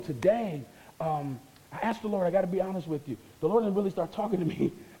Today, I asked the Lord, I got to be honest with you. The Lord didn't really start talking to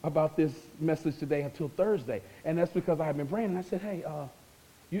me about this message today until Thursday. And that's because I had been praying. And I said, hey,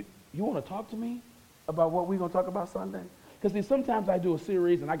 you want to talk to me about what we're going to talk about Sunday? Because sometimes I do a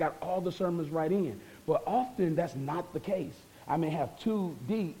series and I got all the sermons right in. But often that's not the case. I may have two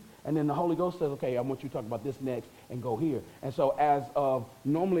deep, and then the Holy Ghost says, okay, I want you to talk about this next and go here. And so as of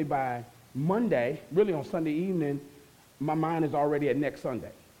normally by Monday, really on Sunday evening, my mind is already at next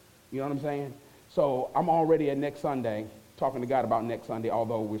Sunday. You know what I'm saying? So I'm already at next Sunday, talking to God about next Sunday,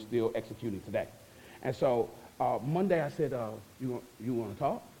 although we're still executing today. And so Monday I said, you want to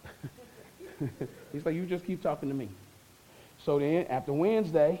talk? He's like, you just keep talking to me. So then after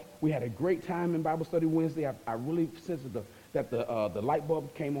Wednesday, we had a great time in Bible study Wednesday. I really sensed that the light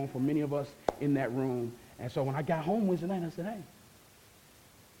bulb came on for many of us in that room. And so when I got home Wednesday night, I said, hey,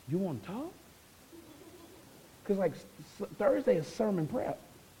 you want to talk? Because like Thursday is sermon prep.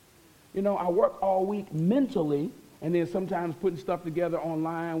 You know, I work all week mentally and then sometimes putting stuff together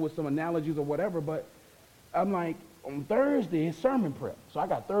online with some analogies or whatever. But I'm like, on Thursday is sermon prep. So I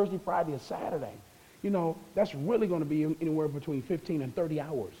got Thursday, Friday, and Saturday. You know, that's really going to be anywhere between 15 and 30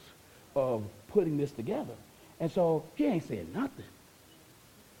 hours of putting this together. And so he ain't saying nothing.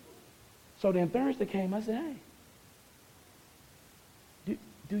 So then Thursday came, I said, hey,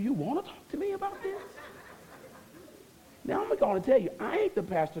 do you want to talk to me about this? Now I'm going to tell you, I ain't the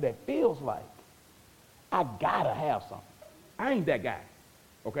pastor that feels like I got to have something. I ain't that guy,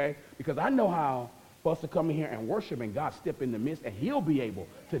 okay? Because I know how for us to come in here and worship and God step in the midst and he'll be able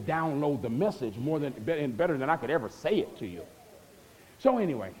to download the message better than I could ever say it to you. So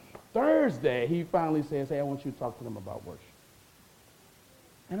anyway, Thursday, he finally says, hey, I want you to talk to them about worship.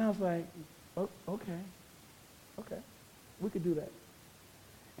 And I was like, oh, okay, we could do that.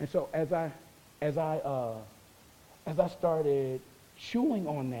 And so as I started chewing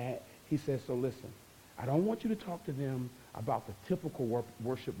on that, he says, so listen, I don't want you to talk to them about the typical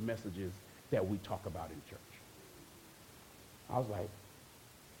worship messages that we talk about in church. I was like,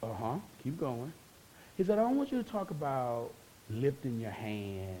 keep going. He said, I don't want you to talk about lifting your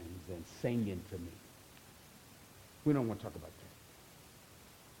hands and singing to me. We don't want to talk about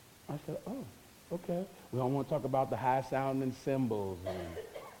that. I said, oh, okay. We don't want to talk about the high sounding cymbals and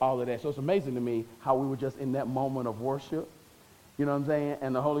all of that. So it's amazing to me how we were just in that moment of worship. You know what I'm saying?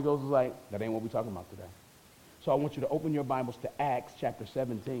 And the Holy Ghost was like, that ain't what we're talking about today. So I want you to open your Bibles to Acts chapter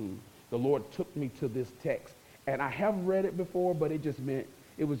 17. The Lord took me to this text. And I have read it before, but it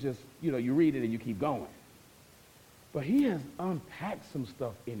was just, you know, you read it and you keep going. But he has unpacked some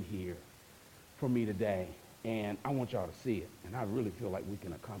stuff in here for me today. And I want y'all to see it. And I really feel like we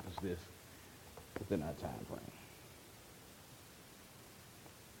can accomplish this within our time frame.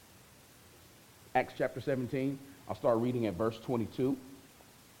 Acts chapter 17, I'll start reading at verse 22.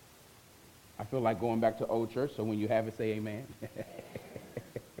 I feel like going back to old church, so when you have it, say amen.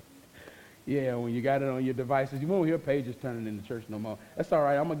 Yeah, when you got it on your devices, you won't hear pages turning in the church no more. That's all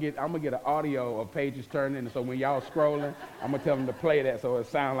right. I'm gonna get an audio of pages turning, and so when y'all scrolling, I'm gonna tell them to play that so it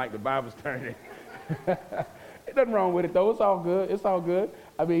sounds like the Bible's turning. Ain't nothing wrong with it though. It's all good. It's all good.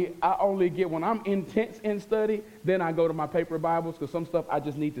 I mean, I only get when I'm intense in study, then I go to my paper Bibles because some stuff I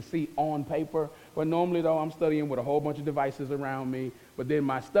just need to see on paper. But normally though, I'm studying with a whole bunch of devices around me. But then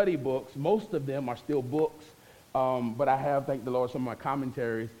my study books, most of them are still books. But I have, thank the Lord, some of my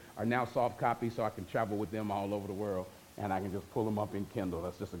commentaries are now soft copies so I can travel with them all over the world and I can just pull them up in Kindle.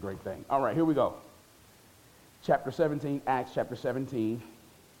 That's just a great thing. All right, here we go. Chapter 17, Acts chapter 17,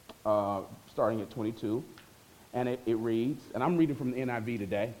 starting at 22. And it reads, and I'm reading from the NIV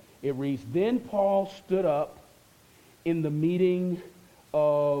today. It reads, then Paul stood up in the meeting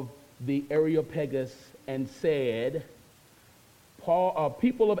of the Areopagus and said,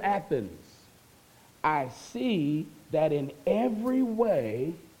 people of Athens, I see that in every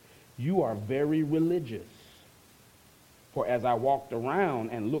way you are very religious. For as I walked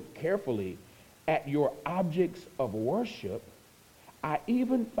around and looked carefully at your objects of worship, I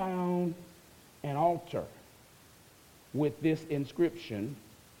even found an altar with this inscription,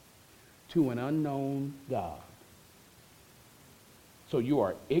 to an unknown God. So you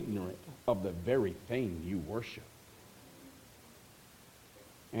are ignorant of the very thing you worship.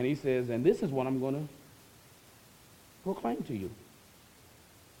 And he says, and this is what I'm going to proclaim to you.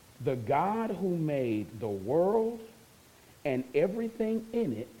 The God who made the world and everything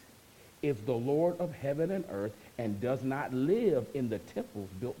in it is the Lord of heaven and earth and does not live in the temples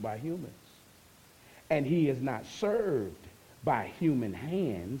built by humans. And he is not served by human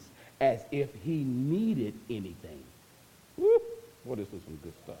hands as if he needed anything. Woo! What is this? Some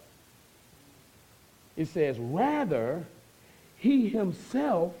good stuff. It says, rather, he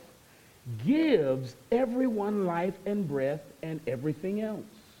himself gives everyone life and breath and everything else.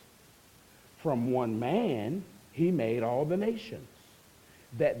 From one man, he made all the nations,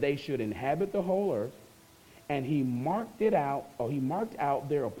 that they should inhabit the whole earth, and he marked out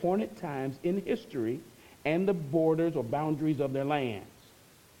their appointed times in history and the borders or boundaries of their lands.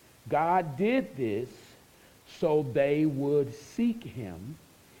 God did this so they would seek him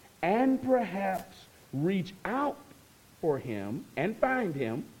and perhaps reach out for him and find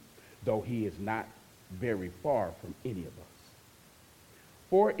him, though he is not very far from any of us.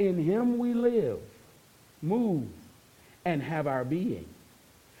 For in him we live, move, and have our being.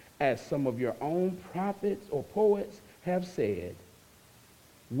 As some of your own prophets or poets have said,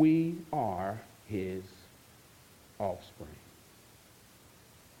 we are his offspring.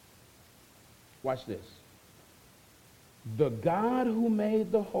 Watch this. The God who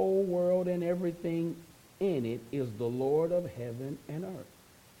made the whole world and everything in it is the Lord of heaven and earth.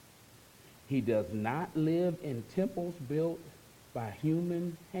 He does not live in temples built by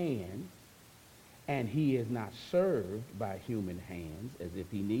human hands, and he is not served by human hands as if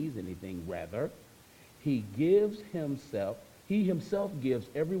he needs anything. Rather, he himself gives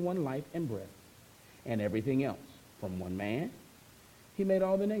everyone life and breath and everything else. From one man, he made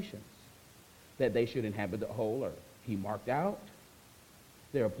all the nations, that they should inhabit the whole earth. He marked out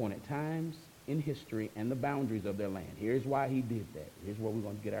their appointed times in history and the boundaries of their land. Here's why he did that. Here's where we're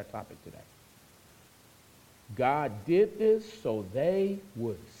going to get our topic today. God did this so they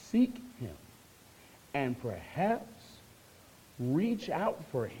would seek him and perhaps reach out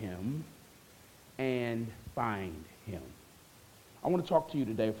for him and find him. I want to talk to you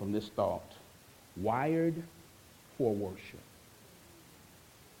today from this thought: wired for worship.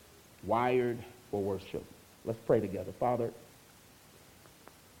 Wired for worship. Let's pray together. Father,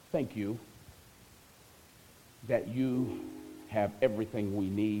 thank you that you have everything we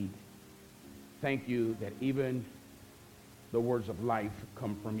need. Thank you that even the words of life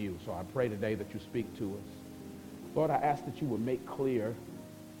come from you. So I pray today that you speak to us. Lord, I ask that you would make clear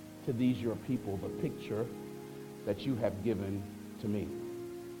to these your people the picture that you have given to me.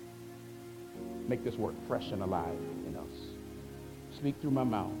 Make this word fresh and alive in us. Speak through my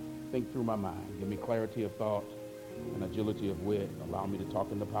mouth. Think through my mind. Give me clarity of thought and agility of wit. Allow me to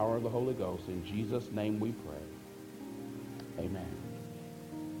talk in the power of the Holy Ghost. In Jesus' name we pray. Amen.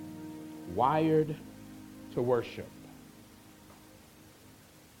 Wired to worship.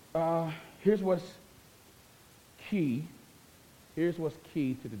 Here's what's key. Here's what's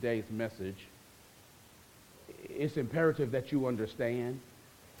key to today's message. It's imperative that you understand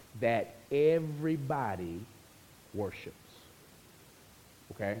that everybody worships.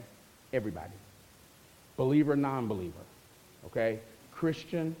 Okay? Everybody. Believer, non-believer. Okay?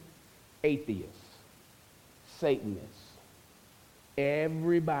 Christian, atheist, Satanist.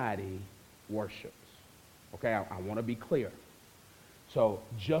 Everybody worships. Okay? I want to be clear. So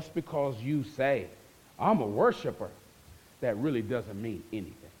just because you say, I'm a worshiper, that really doesn't mean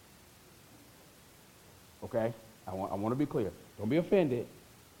anything. Okay? I want to be clear. Don't be offended,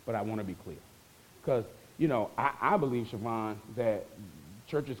 but I want to be clear. Because, I believe, Siobhan, that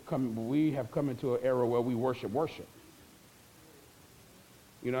we have come into an era where we worship.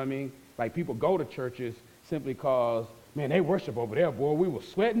 You know what I mean? Like, people go to churches simply because, man, they worship over there, boy. We were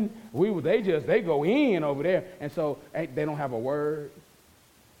sweating. They go in over there. And so they don't have a word.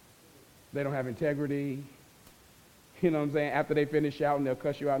 They don't have integrity. You know what I'm saying? After they finish shouting, they'll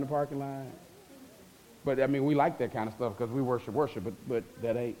cuss you out in the parking lot. But, we like that kind of stuff because we worship. But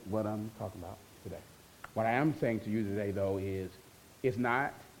that ain't what I'm talking about today. What I am saying to you today, though, is it's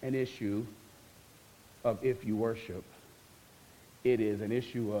not an issue of if you worship. It is an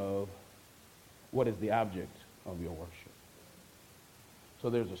issue of what is the object of your worship. So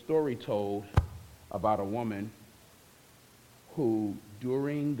there's a story told about a woman who,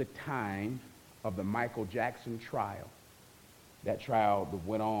 during the time of the Michael Jackson trial, that trial that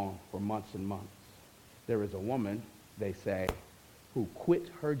went on for months and months, there is a woman, they say, who quit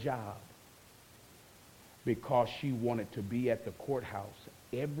her job because she wanted to be at the courthouse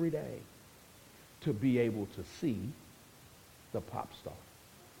every day to be able to see the pop star.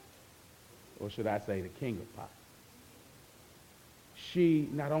 Or should I say the king of pop. She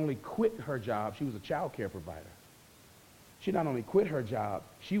not only quit her job, she was a child care provider. She not only quit her job,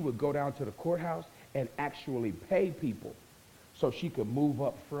 she would go down to the courthouse and actually pay people so she could move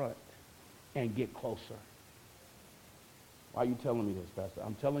up front and get closer. Why are you telling me this, Pastor?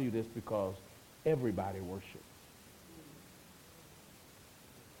 I'm telling you this because everybody worships.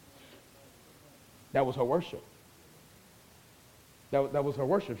 That was her worship. That was her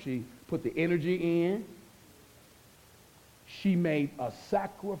worship. She put the energy in. She made a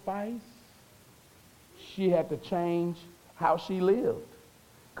sacrifice. She had to change how she lived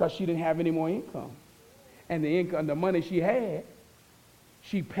because she didn't have any more income. And the income, the money she had,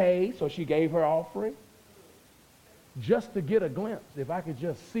 she paid, so she gave her offering just to get a glimpse. If I could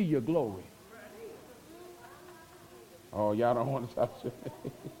just see your glory. Oh, y'all don't want to talk to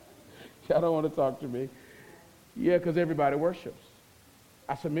me. Y'all don't want to talk to me. Yeah, because everybody worships.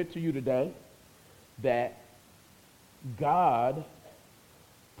 I submit to you today that God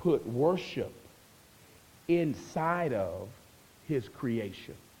put worship inside of his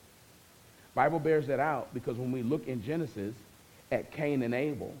creation. Bible bears that out because when we look in Genesis at Cain and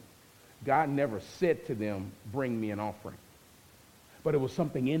Abel, God never said to them, bring me an offering. But it was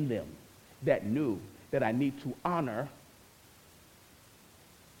something in them that knew that I need to honor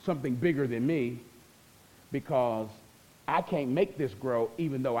something bigger than me because I can't make this grow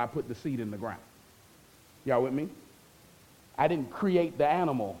even though I put the seed in the ground. Y'all with me? I didn't create the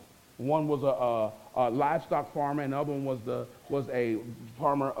animal. One was a livestock farmer, and the other one was a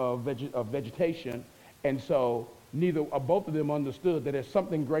farmer of vegetation. And so both of them understood that there's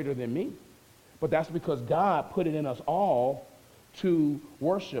something greater than me. But that's because God put it in us all to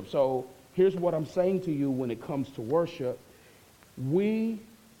worship. So here's what I'm saying to you when it comes to worship. We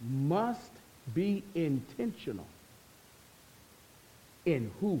must be intentional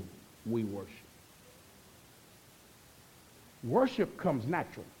in who we worship. Worship comes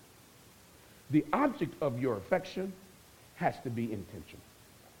natural. The object of your affection has to be intentional.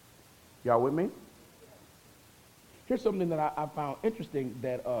 Y'all with me? Here's something that I found interesting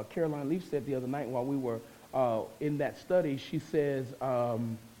that Caroline Leaf said the other night while we were in that study. She says,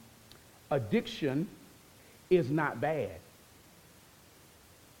 addiction is not bad.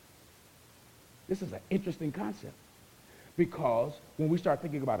 This is an interesting concept because when we start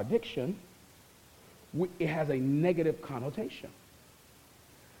thinking about addiction, it has a negative connotation.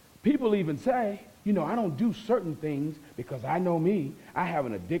 People even say, you know, I don't do certain things because I know me, I have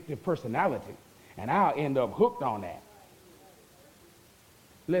an addictive personality, and I'll end up hooked on that.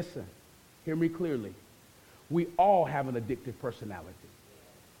 Listen, hear me clearly. We all have an addictive personality.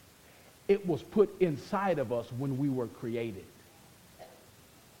 It was put inside of us when we were created.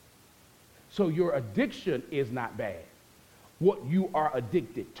 So your addiction is not bad. What you are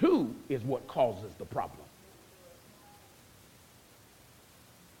addicted to is what causes the problem.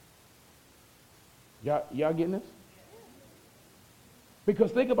 Y'all getting this?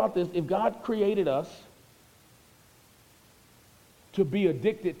 Because think about this. If God created us to be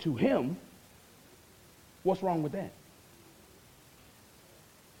addicted to him, what's wrong with that?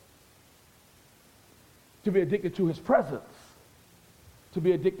 To be addicted to his presence, to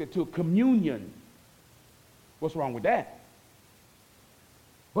be addicted to communion, what's wrong with that?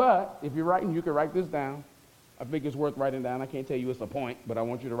 But if you're writing, you can write this down. I think it's worth writing down. I can't tell you it's a point, but I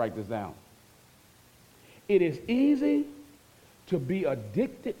want you to write this down. It is easy to be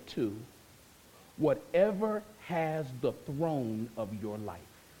addicted to whatever has the throne of your life.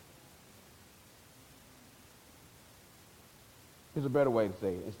 There's a better way to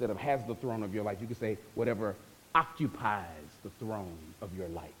say it. Instead of has the throne of your life, you could say whatever occupies the throne of your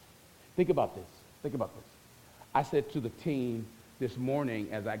life. Think about this. Think about this. I said to the team this morning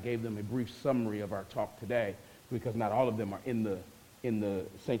as I gave them a brief summary of our talk today, because not all of them are in the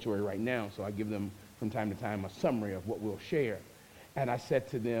sanctuary right now, so I give them from time to time a summary of what we'll share. And I said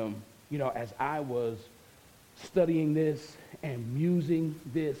to them, you know, as I was studying this and musing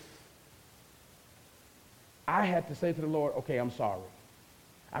this, I had to say to the Lord, okay, I'm sorry.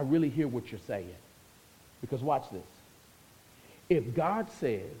 I really hear what you're saying. Because watch this. If God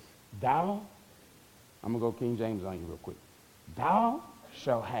says, thou, I'm going to go King James on you real quick. Thou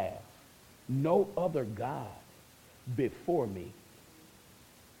shalt have no other God before me.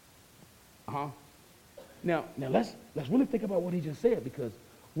 Now let's really think about what he just said, because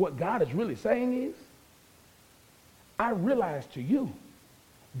what God is really saying is, I realize to you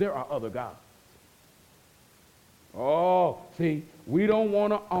there are other gods. Oh, see, we don't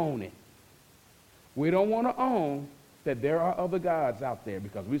want to own it. We don't want to own that there are other gods out there,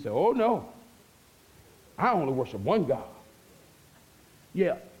 because we say, oh no, I only worship one God.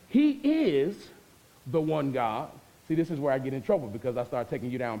 Yeah, he is the one God. See, this is where I get in trouble, because I start taking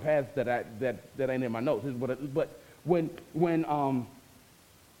you down paths that ain't in my notes. This is but when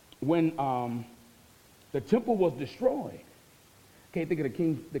the temple was destroyed, can't think of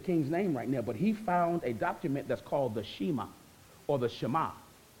the king's name right now, but he found a document that's called the Shema, or the Shema.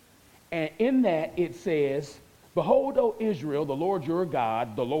 And in that it says, behold, O Israel, the Lord your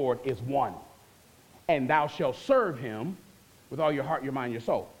God, the Lord is one. And thou shalt serve him with all your heart, your mind, your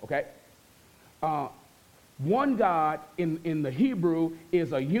soul. Okay? One God in the Hebrew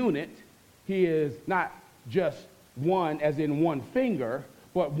is a unit. He is not just one as in one finger,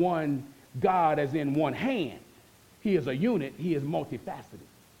 but one God as in one hand. He is a unit. He is multifaceted.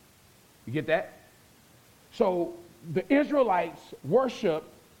 You get that? So the Israelites worship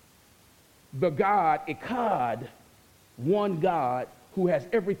the God, Echad, one God who has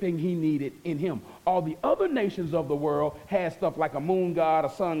everything he needed in him. All the other nations of the world had stuff like a moon god, a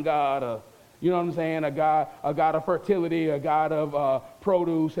sun god, you know what I'm saying, a god of fertility, a god of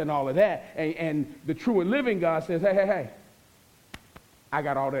produce and all of that. And the true and living God says, hey, hey, hey, I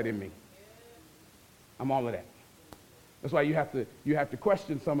got all that in me. I'm all of that. That's why you have to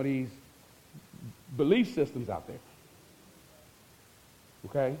question some of these belief systems out there.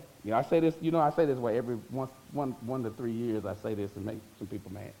 Okay? You know, I say this way every 1 to 3 years. I say this and make some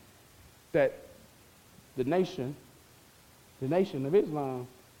people mad. That the nation of Islam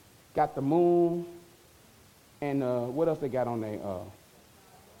got the moon and what else they got on there?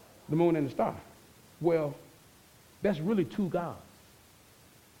 The moon and the star. Well, that's really two gods.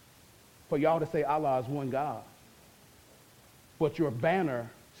 For y'all to say Allah is one God, but your banner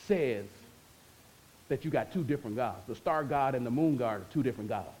says that you got two different gods. The star god and the moon god are two different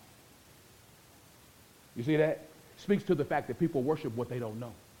gods. You see that? Speaks to the fact that people worship what they don't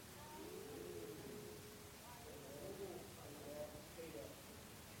know.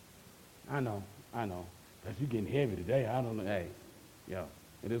 I know. Because you're getting heavy today. I don't know. Hey, yeah,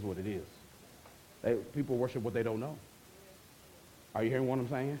 it is what it is. People worship what they don't know. Are you hearing what I'm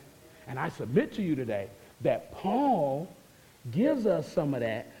saying? And I submit to you today that Paul gives us some of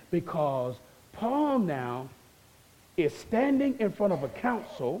that because Paul now is standing in front of a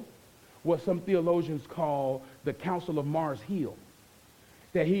council, what some theologians call the Council of Mars Hill.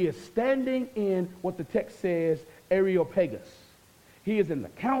 That he is standing in what the text says, Areopagus. He is in the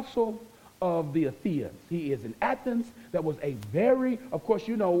council of the Athenians. He is in Athens. That was a very, of course,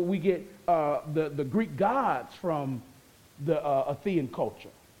 you know, we get the Greek gods from the Athenian culture.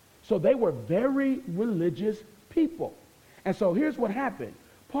 So they were very religious people. And so here's what happened.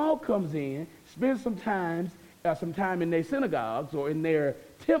 Paul comes in, spends some time in their synagogues or in their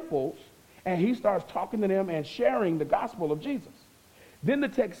temples, and he starts talking to them and sharing the gospel of Jesus. Then the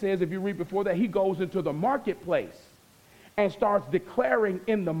text says, if you read before that, he goes into the marketplace and starts declaring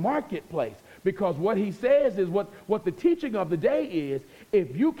in the marketplace. Because what he says is what the teaching of the day is,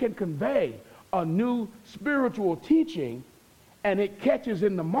 if you can convey a new spiritual teaching and it catches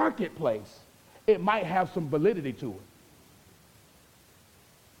in the marketplace, it might have some validity to it.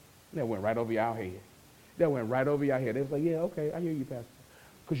 That went right over your head. They was like, yeah, okay, I hear you, Pastor.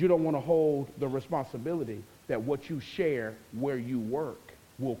 Because you don't want to hold the responsibility that what you share where you work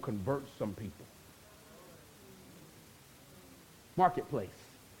will convert some people. Marketplace.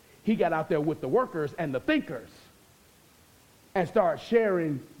 He got out there with the workers and the thinkers and started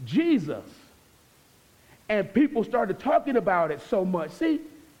sharing Jesus. And people started talking about it so much. See?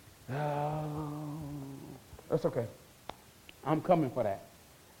 That's okay. I'm coming for that.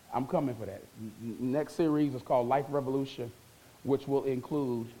 Next series is called Life Revolution, which will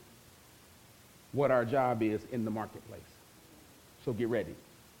include what our job is in the marketplace. So get ready.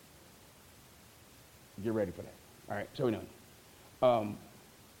 Get ready for that. All right, so we know.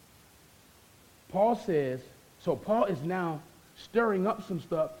 Paul says, so Paul is now stirring up some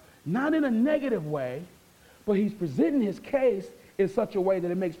stuff, not in a negative way, but he's presenting his case in such a way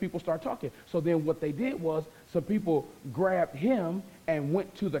that it makes people start talking. So then what they did was some people grabbed him and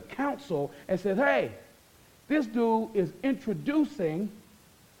went to the council and said, hey, this dude is introducing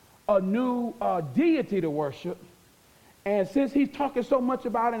a new deity to worship. And since he's talking so much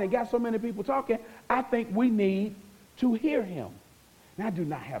about it and got so many people talking, I think we need to hear him. And I do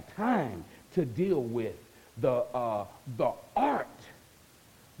not have time to deal with the art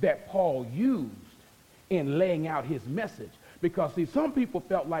that Paul used in laying out his message. Because, see, some people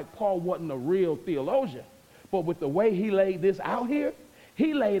felt like Paul wasn't a real theologian. But with the way he laid this out here,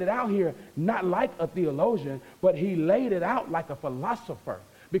 he laid it out here not like a theologian, but he laid it out like a philosopher,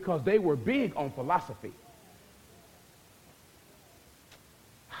 because they were big on philosophy.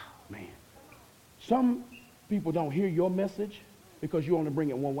 Man, some people don't hear your message because you only bring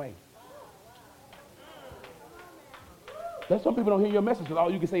it one way. That's some people don't hear your message because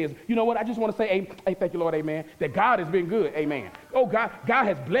all you can say is, you know what, I just want to say, hey, thank you, Lord, amen, that God has been good, amen. Oh, God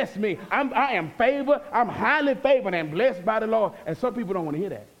has blessed me. I am favored. I'm highly favored and blessed by the Lord. And some people don't want to hear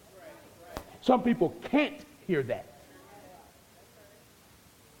that. Some people can't hear that.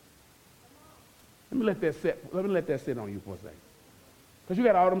 Let me let that sit on you for a second. Because you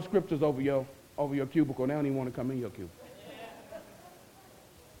got all them scriptures over your cubicle. They don't even want to come in your cubicle.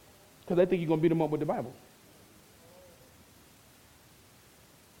 Because they think you're going to beat them up with the Bible.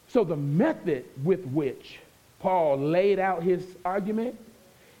 So the method with which Paul laid out his argument,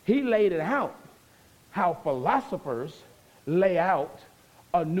 he laid it out how philosophers lay out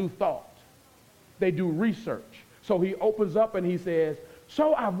a new thought. They do research. So he opens up and he says,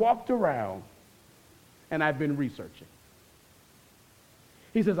 so I've walked around and I've been researching.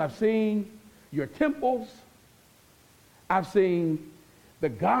 He says, I've seen your temples. I've seen the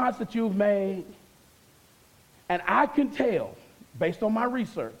gods that you've made. And I can tell, based on my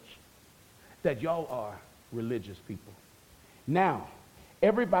research, that y'all are religious people. Now,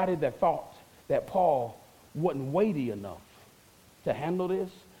 everybody that thought that Paul wasn't weighty enough to handle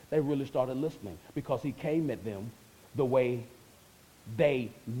this, they really started listening because he came at them the way they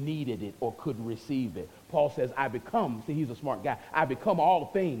needed it or couldn't receive it. Paul says, I become, see, he's a smart guy. I become all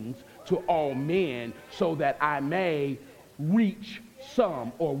things to all men so that I may reach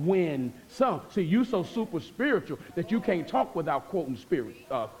some or win some. See, you so super spiritual that you can't talk without quoting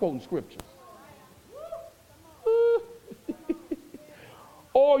scripture.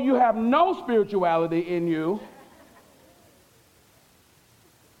 Or you have no spirituality in you,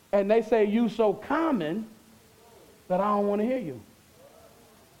 and they say you so common that I don't want to hear you.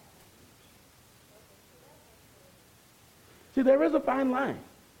 See, there is a fine line.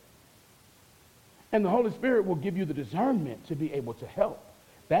 And the Holy Spirit will give you the discernment to be able to help.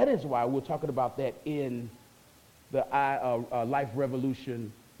 That is why we're talking about that in the Life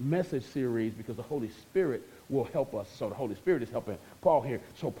Revolution message series, because the Holy Spirit will help us. So the Holy Spirit is helping Paul here.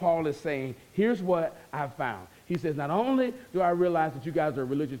 So Paul is saying, here's what I've found. He says, not only do I realize that you guys are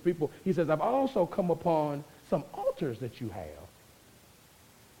religious people, he says, I've also come upon some altars that you have.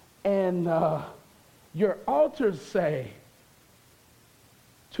 And your altars say,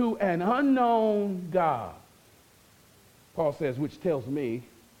 to an unknown God. Paul says, which tells me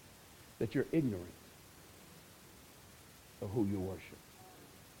that you're ignorant of who you worship.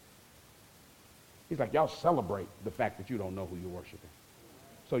 He's like, y'all celebrate the fact that you don't know who you're worshiping.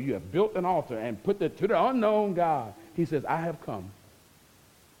 So you have built an altar and put it to the unknown God. He says, I have come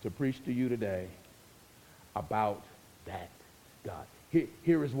to preach to you today about that God.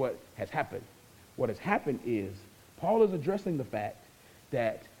 Here is what has happened. What has happened is Paul is addressing the fact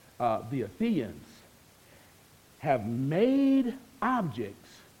that the Athenians have made objects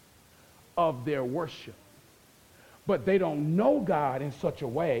of their worship, but they don't know God in such a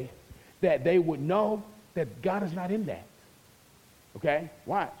way that they would know that God is not in that. Okay?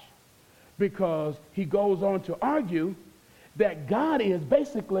 Watch. Because he goes on to argue that God is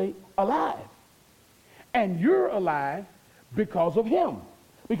basically alive. And you're alive because of him.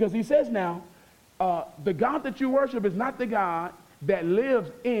 Because he says now, the God that you worship is not the God that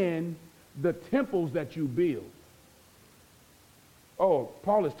lives in the temples that you build. Oh,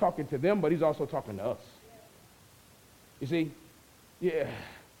 Paul is talking to them, but he's also talking to us. You see? Yeah.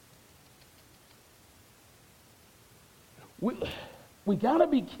 We got to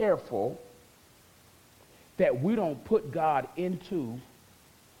be careful that we don't put God into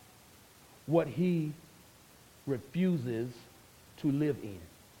what he refuses to live in.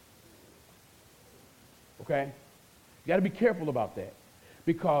 Okay? You got to be careful about that,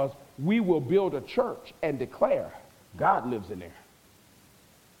 because we will build a church and declare God lives in there.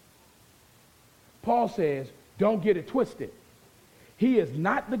 Paul says, don't get it twisted. He is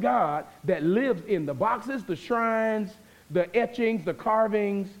not the God that lives in the boxes, the shrines, the etchings, the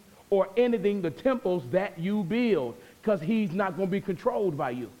carvings, or anything, the temples that you build, because he's not going to be controlled by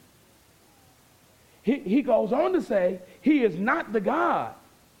you. He goes on to say, he is not the God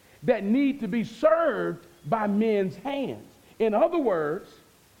that need to be served by men's hands. In other words,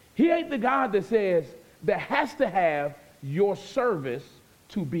 he ain't the God that says that has to have your service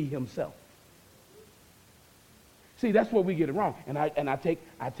to be himself. See, that's where we get it wrong. And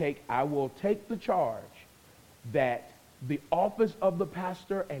I will take the charge that the office of the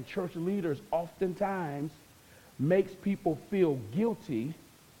pastor and church leaders oftentimes makes people feel guilty,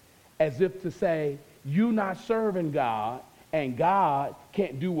 as if to say, you not serving God, and God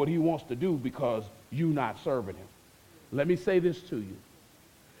can't do what he wants to do because you not serving him. Let me say this to you.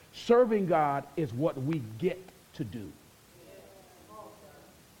 Serving God is what we get to do.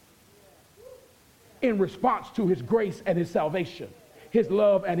 In response to his grace and his salvation, his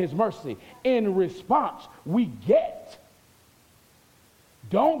love and his mercy. In response, we get.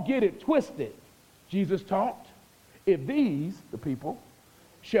 Don't get it twisted. Jesus taught, if these, the people,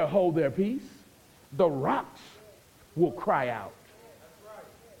 shall hold their peace, the rocks will cry out.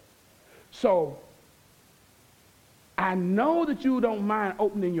 So, I know that you don't mind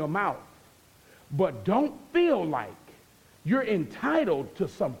opening your mouth, but don't feel like you're entitled to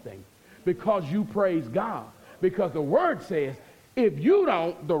something because you praise God. Because the word says, If you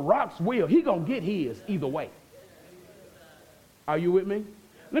don't, the rocks will. He going to get his either way. Are you with me?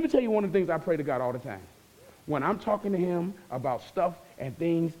 Let me tell you one of the things I pray to God all the time. When I'm talking to him about stuff and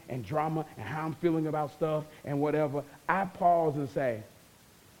things and drama and how I'm feeling about stuff and whatever, I pause and say,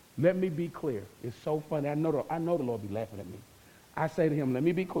 let me be clear. It's so funny. I know the Lord be laughing at me. I say to him, let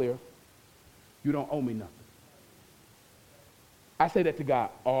me be clear. You don't owe me nothing. I say that to God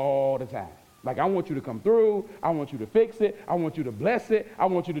all the time. Like, I want you to come through. I want you to fix it. I want you to bless it. I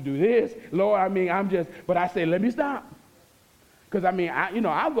want you to do this. Lord, but I say, let me stop. Because,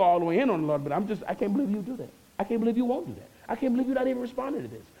 I'll go all the way in on the Lord, but I can't believe you do that. I can't believe you won't do that. I can't believe you're not even responding to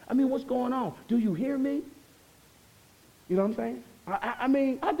this. What's going on? Do you hear me? You know what I'm saying?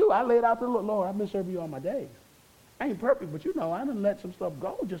 I do. I lay it out to the Lord. Lord, I've been serving you all my days. I ain't perfect, but I done let some stuff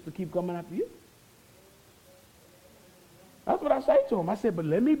go just to keep coming after you. That's what I say to him. I said, but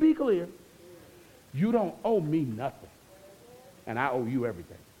let me be clear. You don't owe me nothing, and I owe you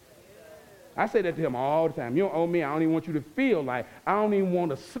everything. I say that to him all the time. You don't owe me. I don't even want you to feel like, I don't even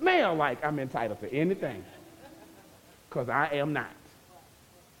want to smell like I'm entitled to anything, because I am not.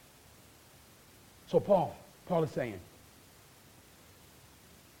 So Paul is saying,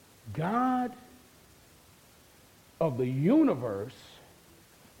 God of the universe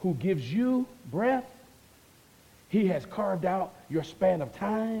who gives you breath, he has carved out your span of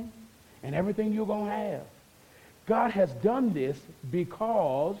time and everything you're going to have. God has done this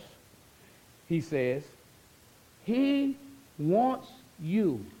because, he says, he wants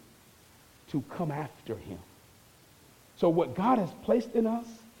you to come after him. So what God has placed in us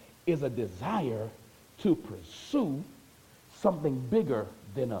is a desire to pursue something bigger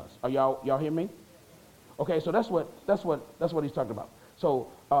than us. Are y'all hear me? Okay, so that's what he's talking about. So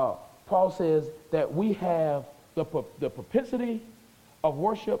Paul says that we have the propensity of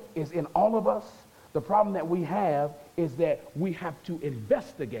worship is in all of us. The problem that we have is that we have to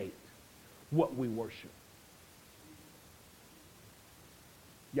investigate what we worship.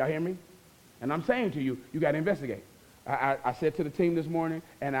 Y'all hear me? And I'm saying to you, you got to investigate. I said to the team this morning,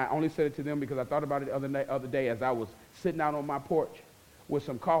 and I only said it to them because I thought about it the other day as I was sitting out on my porch with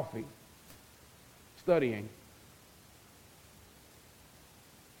some coffee, studying.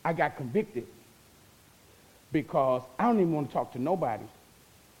 I got convicted because I don't even want to talk to nobody.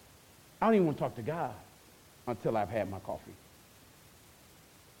 I don't even want to talk to God until I've had my coffee.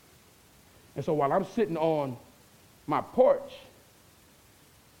 And so while I'm sitting on my porch,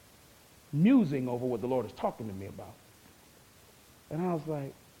 musing over what the Lord is talking to me about, and I was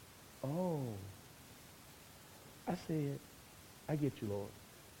like, oh, I said, I get you, Lord.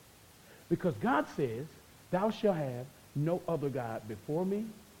 Because God says, thou shalt have no other God before me.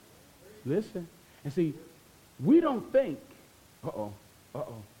 Listen. And see, we don't think,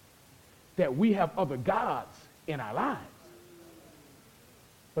 that we have other gods in our lives.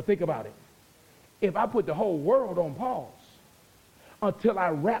 But think about it. If I put the whole world on pause until I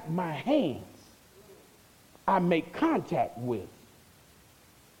wrap my hands, I make contact with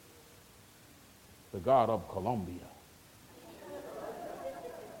the God of Colombia,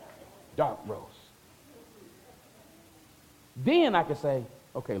 dark roast. Then I can say,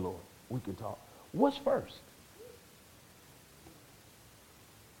 okay, Lord, we can talk. What's first?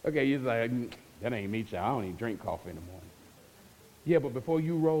 Okay, you're like, that ain't me, child. I don't even drink coffee in the morning. Yeah, but before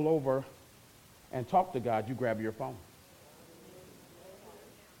you roll over and talk to God, you grab your phone.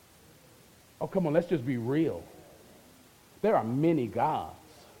 Oh, come on, let's just be real. There are many gods.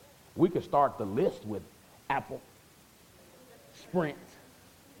 We could start the list with Apple, Sprint,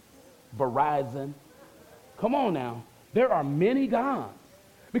 Verizon. Come on now. There are many gods.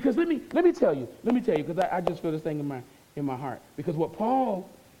 Because let me tell you, because I just feel this thing in my heart. Because what Paul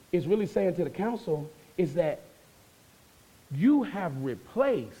is really saying to the council is that you have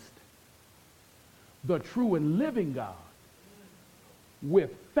replaced the true and living God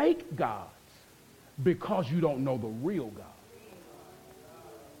with fake gods because you don't know the real God.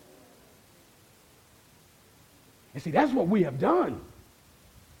 And see, that's what we have done.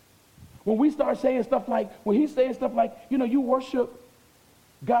 When we start saying stuff like, when he's saying stuff like, you worship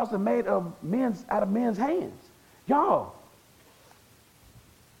gods that are made out of men's hands. Y'all,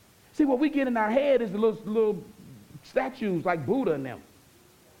 see, what we get in our head is the little statues like Buddha and them.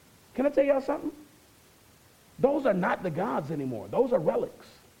 Can I tell y'all something? Those are not the gods anymore. Those are relics.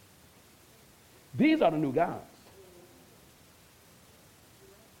 These are the new gods.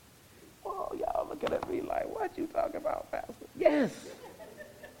 Oh, y'all looking at me like, what you talking about, Pastor? Yes.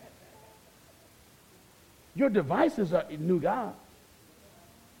 Your devices are new gods.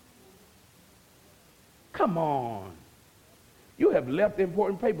 Come on. You have left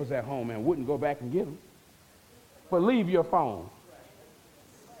important papers at home and wouldn't go back and get them. But leave your phone.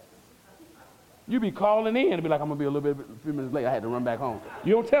 You be calling in and be like, I'm going to be a few minutes late. I had to run back home.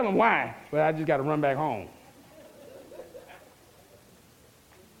 You don't tell them why, but I just got to run back home.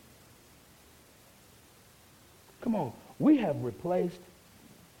 Come on. We have replaced,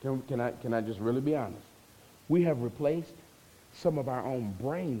 can I just really be honest? We have replaced some of our own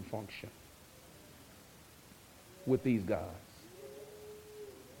brain function with these gods.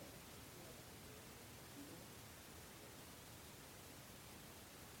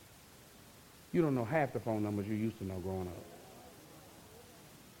 You don't know half the phone numbers you used to know growing up.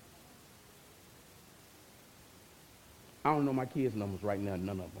 I don't know my kids' numbers right now,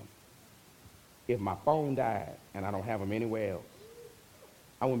 none of them. If my phone died and I don't have them anywhere else,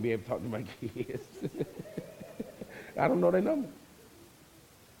 I wouldn't be able to talk to my kids. I don't know their number.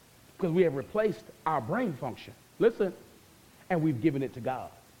 Because we have replaced our brain function. Listen, and we've given it to God.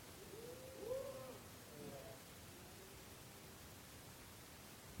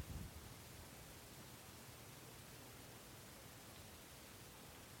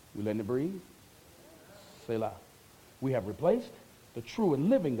 We letting it breathe? Selah. We have replaced the true and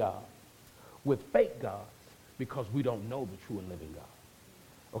living God with fake gods because we don't know the true and living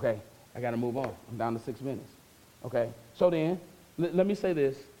God. Okay? I got to move on. I'm down to 6 minutes. Okay? So then, let me say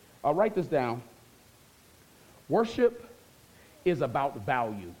this. I'll write this down. Worship is about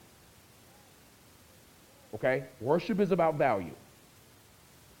value. Okay? Worship is about value.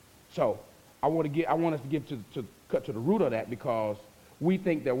 So, I want us to get to cut to the root of that because we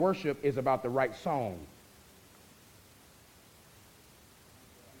think that worship is about the right song.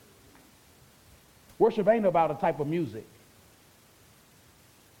 Worship ain't about a type of music.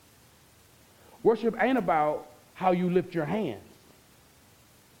 Worship ain't about how you lift your hands.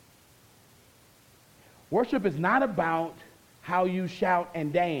 Worship is not about how you shout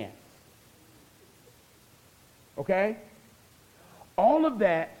and dance. Okay? All of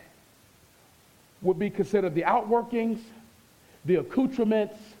that would be considered the outworkings, the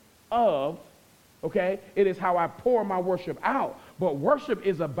accoutrements of, okay? It is how I pour my worship out. But worship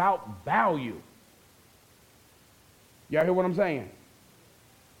is about value. Y'all hear what I'm saying?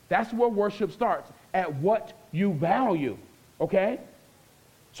 That's where worship starts, at what you value, okay?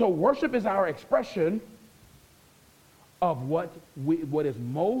 So worship is our expression of what is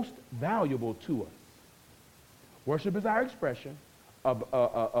most valuable to us. Worship is our expression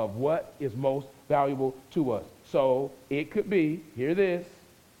of what is most valuable to us. So it could be, hear this,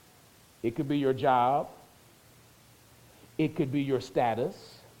 it could be your job, it could be your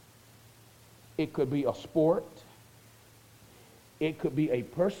status, it could be a sport, it could be a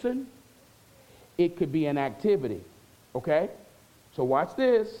person, it could be an activity, okay? So watch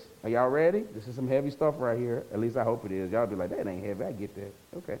this. Are y'all ready? This is some heavy stuff right here. At least I hope it is. Y'all be like, that ain't heavy. I get that.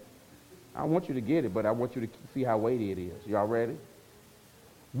 Okay. I want you to get it, but I want you to see how weighty it is. Y'all ready?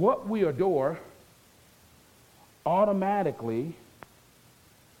 What we adore automatically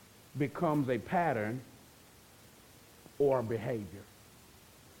becomes a pattern or a behavior.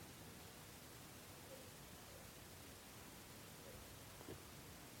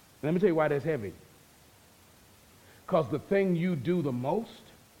 Let me tell you why that's heavy. Because the thing you do the most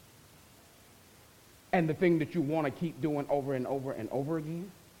and the thing that you want to keep doing over and over and over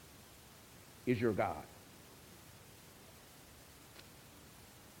again is your God.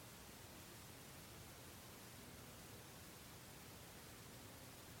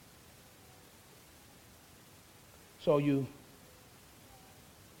 So you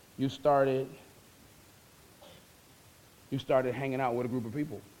started hanging out with a group of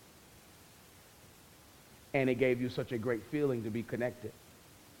people. And it gave you such a great feeling to be connected.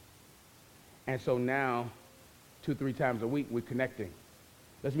 And so now, 2-3 times a week, we're connecting.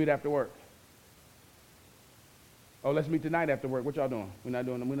 Let's meet after work. Oh, let's meet tonight after work. What y'all doing? We're not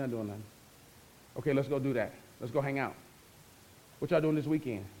doing nothing. Okay, let's go do that. Let's go hang out. What y'all doing this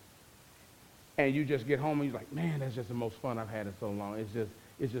weekend? And you just get home and you're like, man, that's just the most fun I've had in so long.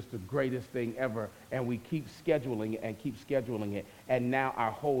 It's just the greatest thing ever. And we keep scheduling it. And now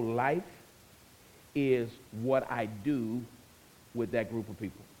our whole life is what I do with that group of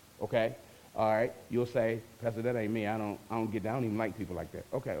people. Okay? All right? You'll say, Pastor, that ain't me. I don't even like people like that.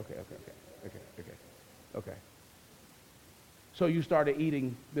 Okay. So you started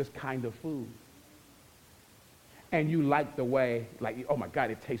eating this kind of food. And you like the way, like, oh my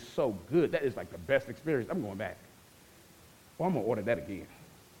God, it tastes so good. That is like the best experience. I'm going back. Oh, I'm going to order that again.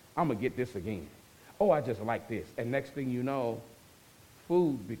 I'm going to get this again. Oh, I just like this. And next thing you know,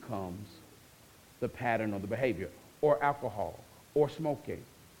 food becomes the pattern of the behavior, or alcohol, or smoking.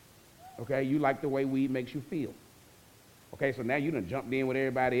 Okay, you like the way weed makes you feel. Okay, so now you done jumped in with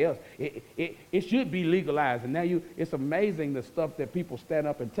everybody else. It should be legalized. And now it's amazing the stuff that people stand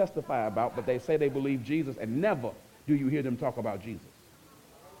up and testify about, but they say they believe Jesus, and never do you hear them talk about Jesus.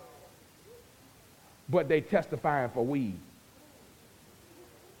 But they testifying for weed.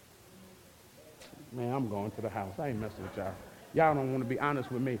 Man, I'm going to the house. I ain't messing with y'all. Y'all don't want to be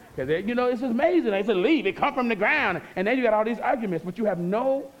honest with me. Because, it's amazing. They said, leave. It come from the ground. And then you got all these arguments, but you have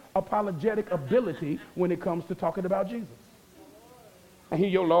no apologetic ability when it comes to talking about Jesus. And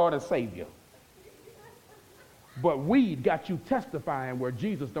He's your Lord and Savior. But weed got you testifying where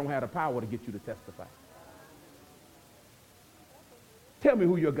Jesus don't have the power to get you to testify. Tell me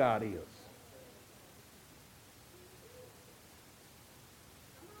who your God is.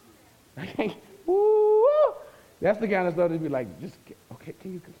 Woo! That's the kind of stuff that be like, okay,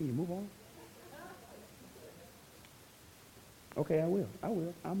 can you move on? Okay, I will.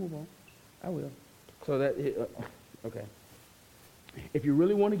 I'll move on. I will. So okay. If you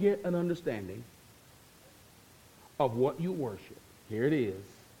really want to get an understanding of what you worship, here it is.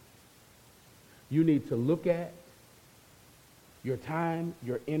 You need to look at your time,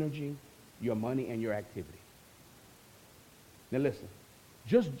 your energy, your money, and your activity. Now listen.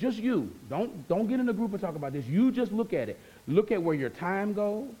 Just you. Don't get in a group and talk about this. You just look at it. Look at where your time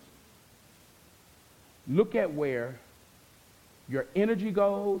goes. Look at where your energy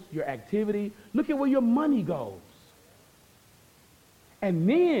goes, your activity. Look at where your money goes. And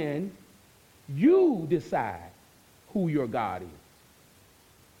then you decide who your God is.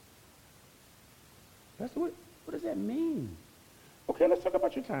 That's what does that mean? Okay, let's talk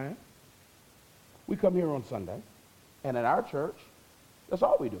about your time. We come here on Sunday, and at our church, that's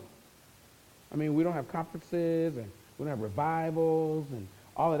all we do. I mean, we don't have conferences, and we don't have revivals and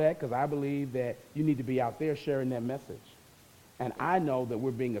all of that, because I believe that you need to be out there sharing that message. And I know that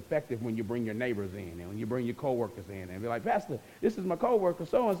we're being effective when you bring your neighbors in and when you bring your coworkers in and be like, Pastor, this is my coworker,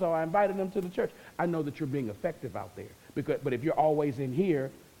 so-and-so, I invited them to the church. I know that you're being effective out there. But if you're always in here,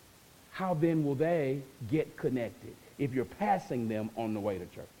 how then will they get connected if you're passing them on the way to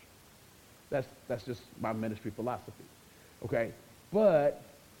church? That's just my ministry philosophy, okay? But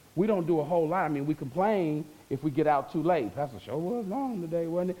we don't do a whole lot. I mean, we complain if we get out too late. Pastor, show was long today,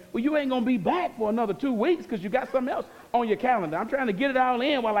 wasn't it? Well, you ain't going to be back for another 2 weeks because you got something else on your calendar. I'm trying to get it all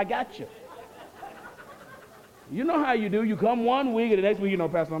in while I got you. You know how you do. You come 1 week, and the next week,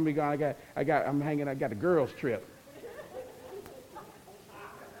 Pastor, I'm going to be gone. I got the girls' trip.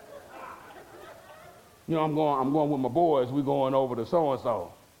 I'm going with my boys. We're going over to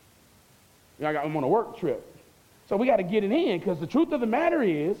so-and-so. I'm on a work trip. So we got to get it in, because the truth of the matter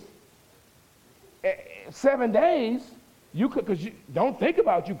is, 7 days, because you don't think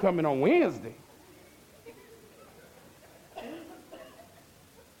about you coming on Wednesday.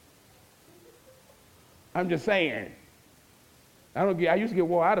 I'm just saying. I used to get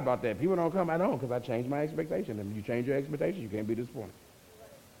wore out about that. People don't come, I don't, because I changed my expectation. And if you change your expectation, you can't be disappointed.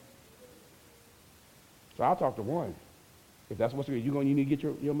 So I'll talk to one. If that's what you need to get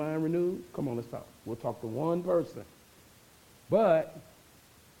your mind renewed, come on, let's talk. We'll talk to one person. But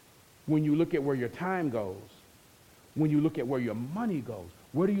when you look at where your time goes, when you look at where your money goes,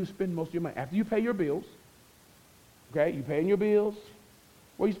 where do you spend most of your money? After you pay your bills, okay, you paying your bills,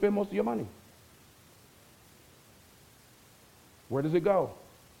 where you spend most of your money? Where does it go?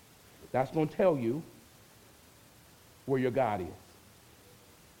 That's going to tell you where your God is.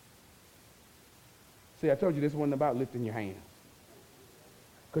 See, I told you this wasn't about lifting your hands.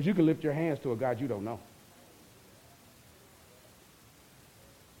 Because you can lift your hands to a God you don't know.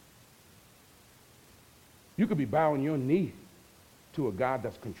 You could be bowing your knee to a God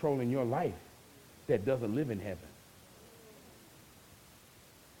that's controlling your life that doesn't live in heaven.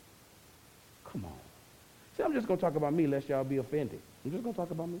 Come on. See, I'm just going to talk about me lest y'all be offended. I'm just going to talk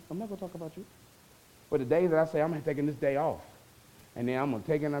about me. I'm not going to talk about you. But the days that I say I'm taking this day off, and then I'm going to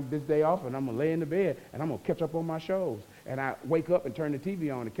take this day off, and I'm going to lay in the bed, and I'm going to catch up on my shows. And I wake up and turn the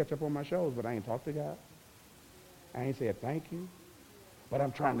TV on to catch up on my shows, but I ain't talked to God. I ain't said thank you. But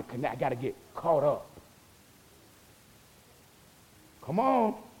I'm trying to connect. I got to get caught up. Come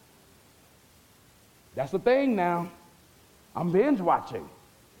on. That's the thing now. I'm binge watching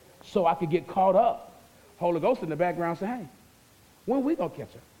so I could get caught up. Holy Ghost in the background say, hey, when we going to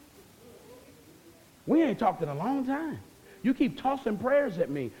catch up? We ain't talked in a long time. You keep tossing prayers at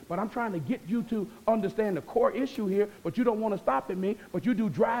me, but I'm trying to get you to understand the core issue here, but you don't want to stop at me, but you do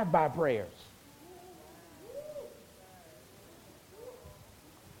drive-by prayers.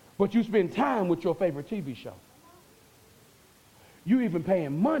 But you spend time with your favorite TV show. You even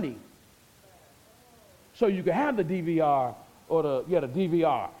paying money so you can have the DVR or the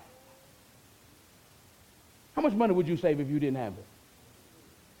DVR. How How much money would you save if you didn't have it?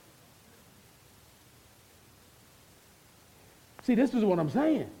 See, this is what I'm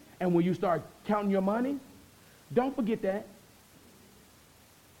saying. And when you start counting your money, don't forget that.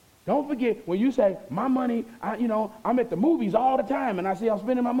 Don't forget when you say, my money, I'm at the movies all the time and I see I'm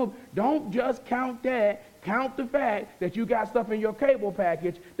spending my money. Don't just count that. Count the fact that you got stuff in your cable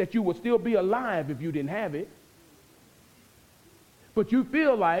package that you would still be alive if you didn't have it. But you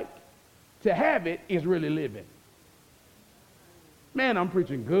feel like to have it is really living. Man, I'm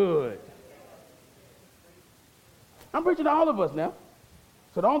preaching good. I'm preaching to all of us now.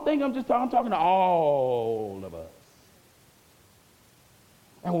 So don't think I'm talking to all of us.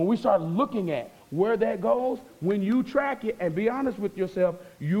 And when we start looking at where that goes, when you track it and be honest with yourself,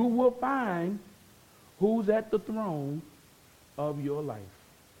 you will find who's at the throne of your life.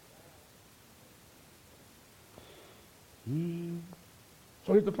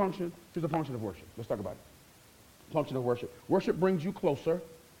 So here's the function of worship. Let's talk about it. Function of worship. Worship brings you closer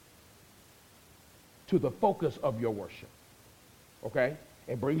to the focus of your worship. Okay?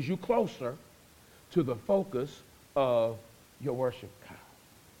 It brings you closer to the focus of your worship.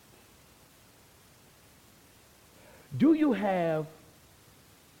 Do you have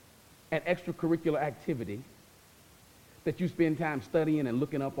an extracurricular activity that you spend time studying and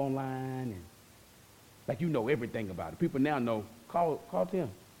looking up online and like you know everything about it? People now know. Call Tim.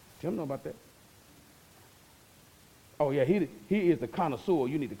 Tim know about that. Oh yeah, he is the connoisseur.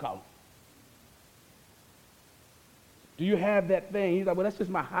 You need to call him. Do you have that thing? He's like, well, that's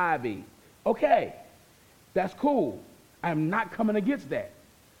just my hobby. Okay, that's cool. I'm not coming against that.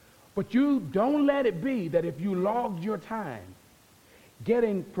 But you don't let it be that if you logged your time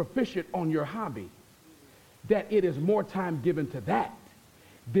getting proficient on your hobby, that it is more time given to that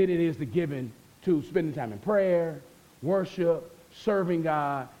than it is to spending time in prayer, worship, serving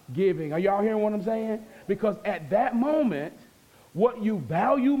God, giving. Are y'all hearing what I'm saying? Because at that moment, what you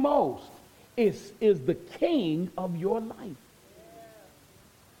value most is the king of your life.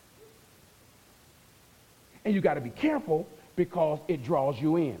 And you got to be careful because it draws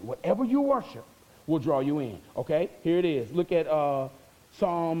you in. Whatever you worship will draw you in. Okay? Here it is. Look at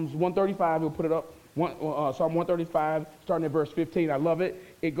Psalms 135. We'll put it up. Psalm 135, starting at verse 15. I love it.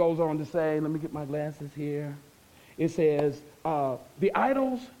 It goes on to say, let me get my glasses here. It says, the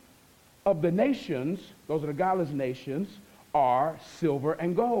idols of the nations, those are the godless nations, are silver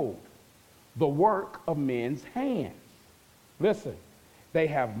and gold, the work of men's hands. Listen, they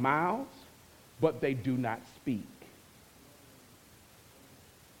have mouths, but they do not speak.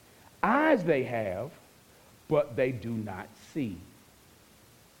 Eyes they have, but they do not see.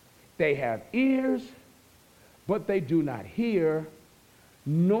 They have ears, but they do not hear,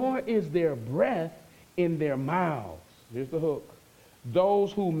 nor is there breath in their mouths. Here's the hook.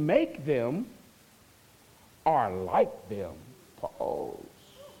 Those who make them are like them. Pause.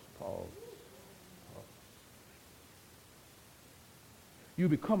 You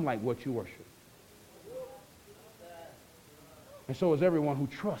become like what you worship. And so is everyone who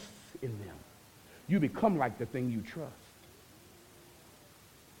trusts in them. You become like the thing you trust.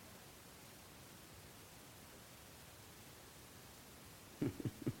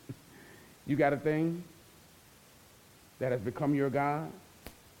 You got a thing that has become your God,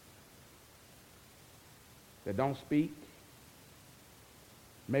 that don't speak.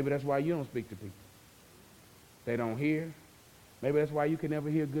 Maybe that's why you don't speak to people. They don't hear. Maybe that's why you can never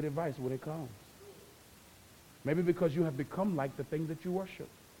hear good advice when it comes. Maybe because you have become like the thing that you worship.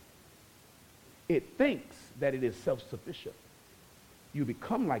 It thinks that it is self-sufficient. You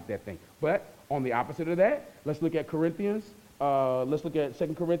become like that thing. But on the opposite of that, let's look at Corinthians. Let's look at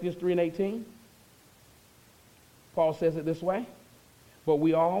 2 Corinthians 3:18. Paul says it this way. But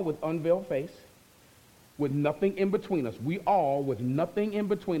we all with unveiled face, with nothing in between us. We all with nothing in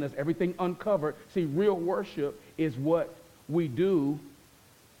between us, everything uncovered. See, real worship is what we do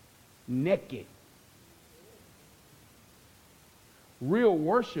naked. Real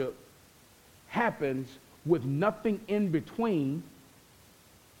worship happens with nothing in between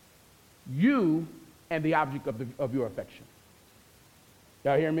you and the object of your affection.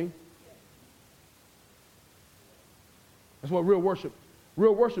 Y'all hear me? That's what real worship.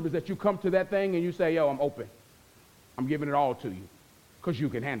 Real worship is that you come to that thing and you say, yo, I'm open. I'm giving it all to you because you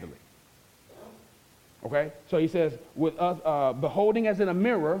can handle it. Okay? So he says, with us, beholding as in a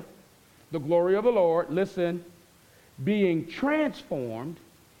mirror the glory of the Lord, listen, being transformed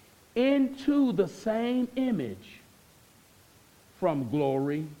into the same image from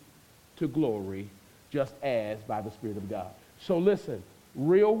glory to glory, just as by the Spirit of God. So listen,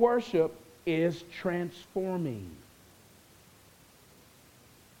 real worship is transforming.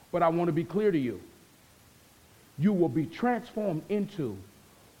 But I want to be clear to you. you will be transformed into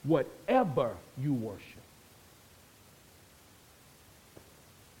whatever you worship.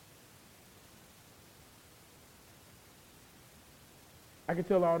 I can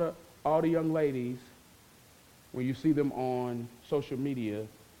tell all the young ladies, when you see them on social media,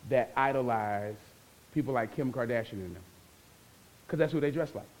 that idolize people like Kim Kardashian and them, because that's who they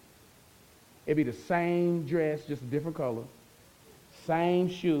dress like. It'd be the same dress, just a different color, same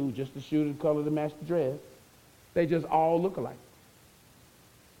shoe, just the shoe, the color to match the dress. They just all look alike.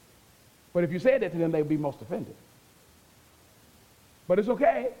 But if you said that to them, they'd be most offended. But it's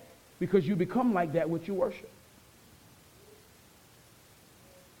okay, because you become like that with your worship.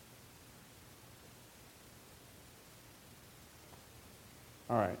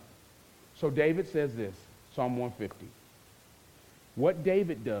 All right. So David says this, Psalm 150. What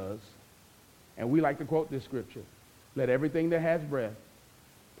David does, and we like to quote this scripture, let everything that has breath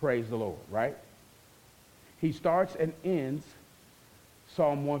praise the Lord, right? He starts and ends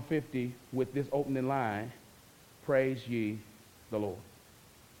Psalm 150 with this opening line, praise ye the Lord.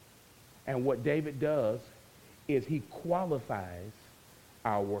 And what David does is he qualifies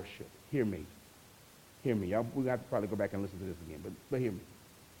our worship. Hear me. Hear me. We got to probably go back and listen to this again, but hear me.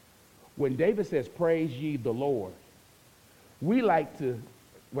 When David says, praise ye the Lord, we like to,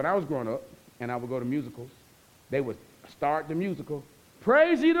 when I was growing up and I would go to musicals, they would start the musical,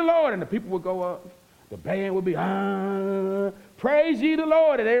 praise ye the Lord, and the people would go up, the band would be, praise ye the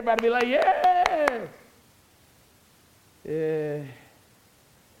Lord, and everybody would be like, yes.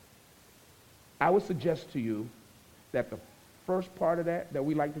 I would suggest to you that the first part of that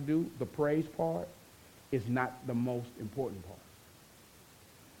we like to do, the praise part, is not the most important part.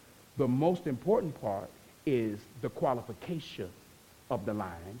 The most important part is the qualification of the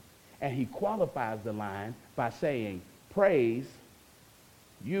line, and he qualifies the line by saying, praise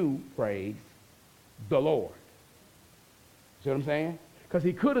the Lord. See what I'm saying? Because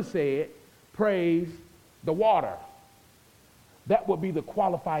he could have said, praise the water. That would be the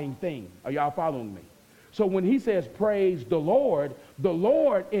qualifying thing. Are y'all following me? So when he says praise the Lord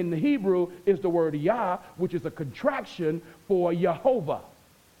in the Hebrew is the word Yah, which is a contraction for Jehovah.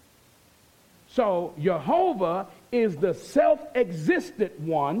 So Jehovah is the self-existent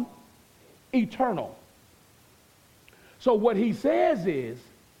one, eternal. So what he says is,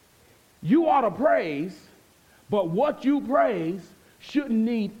 you ought to praise, but what you praise shouldn't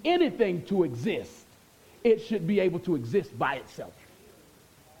need anything to exist. It should be able to exist by itself.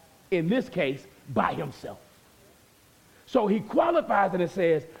 In this case, by himself. So he qualifies and it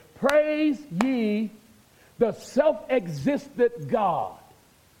says, praise ye the self-existent God.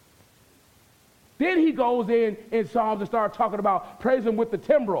 Then he goes in Psalms and starts talking about praise him with the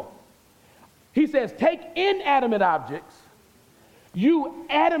timbrel. He says, take inanimate objects, you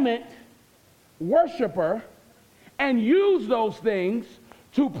adamant worshiper, and use those things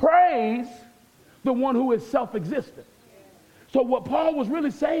to praise the one who is self-existent. So what Paul was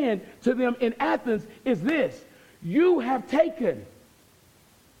really saying to them in Athens is this: you have taken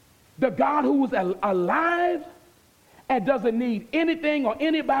the God who is alive and doesn't need anything or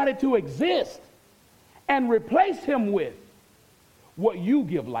anybody to exist and replaced him with what you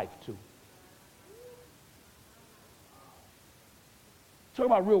give life to. Talk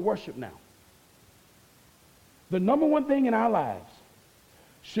about real worship now. The number one thing in our lives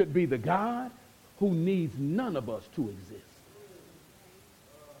should be the God who needs none of us to exist.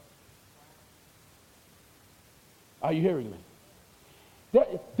 Are you hearing me?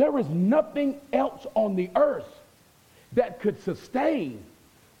 There is nothing else on the earth that could sustain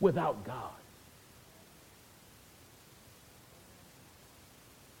without God.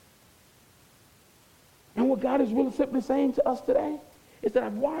 And what God is really simply saying to us today is that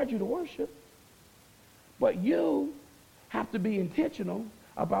I've wired you to worship, but you have to be intentional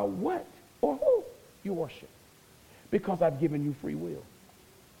about what or who you worship, because I've given you free will.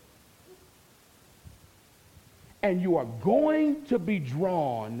 And you are going to be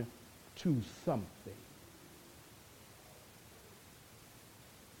drawn to something.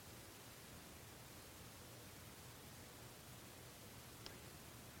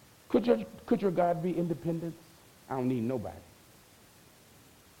 Could your God be independent? I don't need nobody.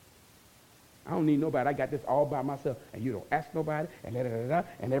 I don't need nobody. I got this all by myself. And you don't ask nobody. And da-da-da-da.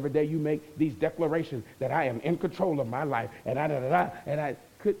 And every day you make these declarations that I am in control of my life. And da-da-da-da. And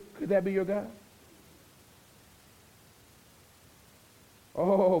could that be your God?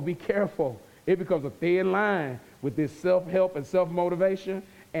 Oh, be careful. It becomes a thin line with this self-help and self-motivation,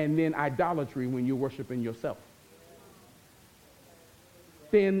 and then idolatry when you're worshiping yourself.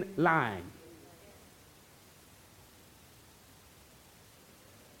 Thin line.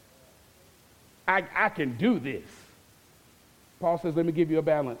 I can do this. Paul says, let me give you a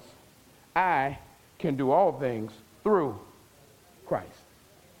balance. I can do all things through Christ.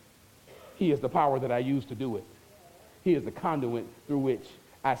 He is the power that I use to do it. He is the conduit through which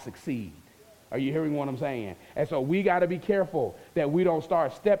I succeed. Are you hearing what I'm saying? And so we got to be careful that we don't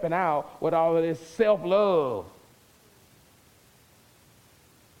start stepping out with all of this self-love.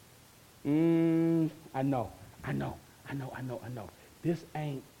 I know. This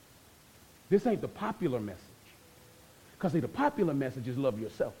ain't the popular message. Because see, the popular message is love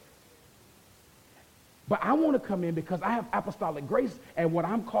yourself. But I want to come in because I have apostolic grace, and what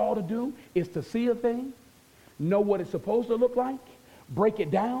I'm called to do is to see a thing, know what it's supposed to look like, break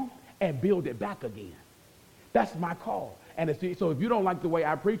it down, and build it back again. That's my call. And so if you don't like the way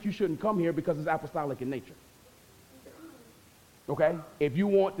I preach, you shouldn't come here because it's apostolic in nature. Okay? If you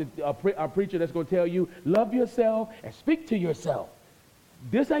want a preacher that's going to tell you, love yourself and speak to yourself,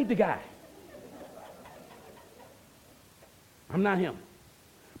 this ain't the guy. I'm not him.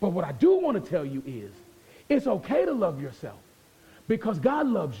 But what I do want to tell you is, it's okay to love yourself because God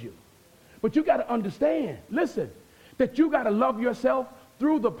loves you. But you got to understand, listen, that you got to love yourself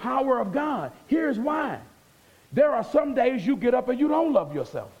through the power of God. Here's why. There are some days you get up and you don't love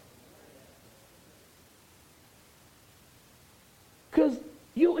yourself. Because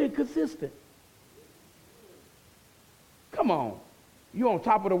you're inconsistent. Come on. You're on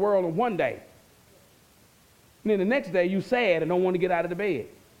top of the world on one day. And then the next day you sad and don't want to get out of the bed.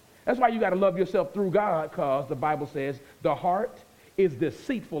 That's why you got to love yourself through God, because the Bible says the heart is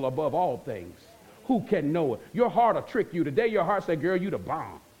deceitful above all things. Who can know it? Your heart will trick you. Today your heart say, girl, you the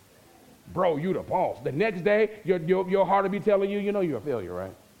bomb. Bro, you the boss. The next day your heart will be telling you, you know you're a failure,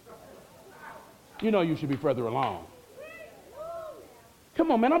 right? You know you should be further along.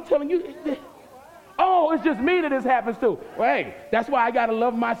 Come on, man, I'm telling you. Oh, it's just me that this happens to. Well, hey, that's why I got to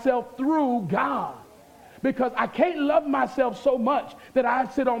love myself through God. Because I can't love myself so much that I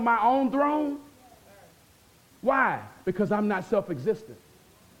sit on my own throne. Why? Because I'm not self-existent.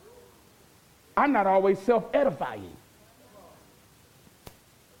 I'm not always self-edifying.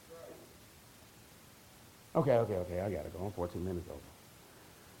 Okay, I got to go. I'm 14 minutes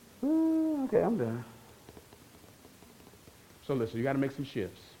over. Okay, I'm done. So listen, you got to make some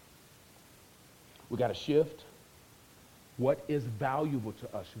shifts. We got to shift what is valuable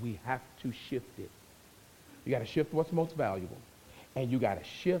to us. We have to shift it. You got to shift what's most valuable, and you got to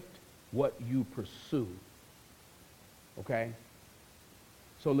shift what you pursue. Okay?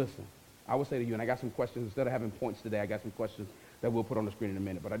 So listen, I will say to you, and I got some questions. Instead of having points today, I got some questions that we'll put on the screen in a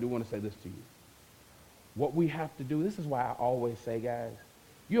minute, but I do want to say this to you. What we have to do, this is why I always say, guys,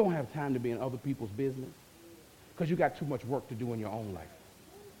 you don't have time to be in other people's business because you got too much work to do in your own life.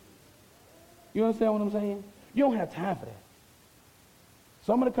 You understand what I'm saying? You don't have time for that.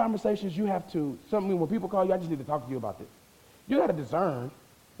 Some of the conversations you have to, when people call you, I just need to talk to you about this. You got to discern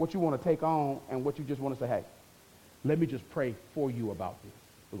what you want to take on and what you just want to say, hey, let me just pray for you about this.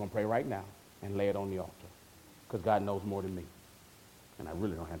 We're going to pray right now and lay it on the altar because God knows more than me. And I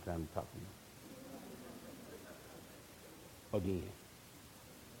really don't have time to talk to you again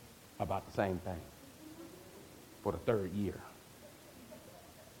about the same thing for the third year.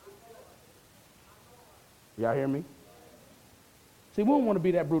 Y'all hear me? See, we don't want to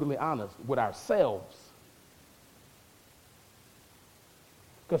be that brutally honest with ourselves.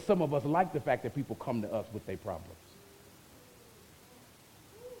 Because some of us like the fact that people come to us with their problems.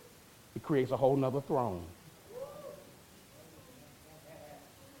 It creates a whole nother throne.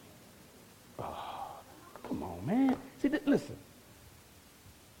 Oh, come on, man. See, listen.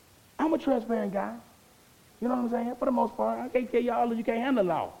 I'm a transparent guy. You know what I'm saying? For the most part, I can't tell y'all that you can't handle the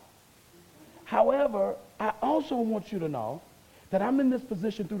law. However, I also want you to know that I'm in this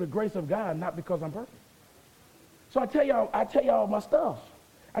position through the grace of God, not because I'm perfect. So I tell y'all my stuff.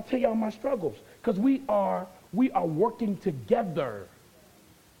 I tell y'all my struggles, because we are working together.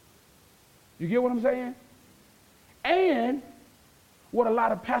 You get what I'm saying? And what a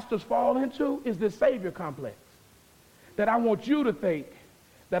lot of pastors fall into is this savior complex, that I want you to think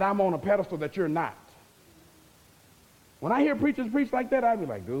that I'm on a pedestal that you're not. When I hear preachers preach like that, I be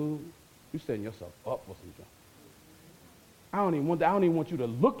like, dude, you're setting yourself up for some junk. I don't even want you to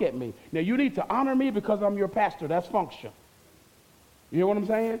look at me. Now, you need to honor me because I'm your pastor. That's function. You hear what I'm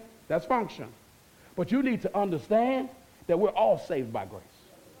saying? That's function. But you need to understand that we're all saved by grace.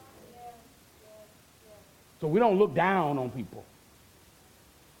 So we don't look down on people.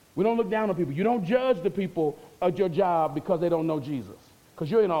 We don't look down on people. You don't judge the people at your job because they don't know Jesus,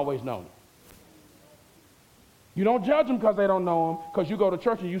 because you ain't always known him. You don't judge them because they don't know him, because you go to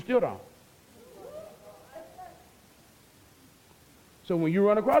church and you still don't. So when you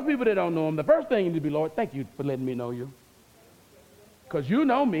run across people that don't know him, the first thing you need to be, Lord, thank you for letting me know you. Because you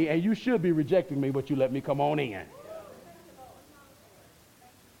know me, and you should be rejecting me, but you let me come on in.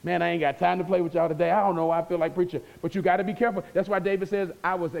 Man, I ain't got time to play with y'all today. I don't know why I feel like preaching. But you got to be careful. That's why David says,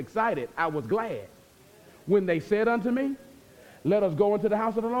 I was excited. I was glad. When they said unto me, let us go into the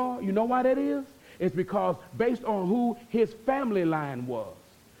house of the Lord. You know why that is? It's because based on who his family line was,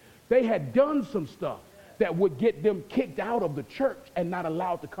 they had done some stuff that would get them kicked out of the church and not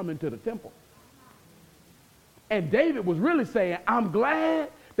allowed to come into the temple. And David was really saying, I'm glad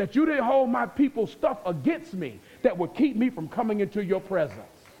that you didn't hold my people's stuff against me that would keep me from coming into your presence.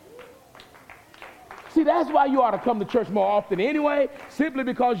 See, that's why you ought to come to church more often anyway, simply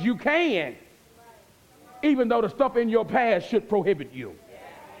because you can, even though the stuff in your past should prohibit you.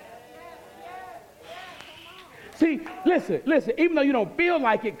 See, listen, even though you don't feel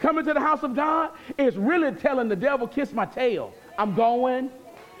like it, coming to the house of God is really telling the devil, kiss my tail. I'm going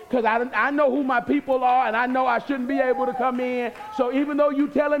because I know who my people are, and I know I shouldn't be able to come in. So even though you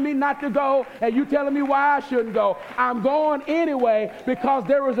telling me not to go and you telling me why I shouldn't go, I'm going anyway because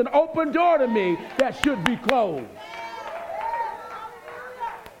there is an open door to me that should be closed.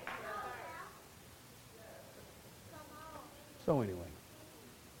 So anyway.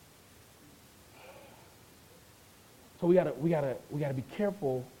 So we gotta be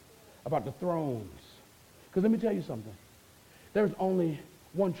careful about the thrones. Because let me tell you something. There's only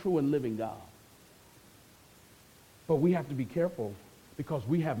one true and living God. But we have to be careful because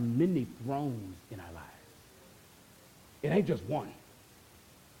we have many thrones in our lives. It ain't just one.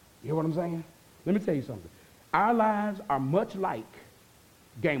 You hear what I'm saying? Let me tell you something. Our lives are much like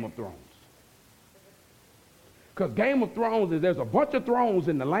Game of Thrones. Because Game of Thrones is there's a bunch of thrones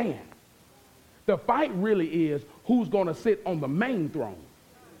in the land. The fight really is who's going to sit on the main throne.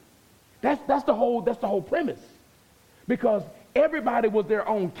 That's the whole premise. Because everybody was their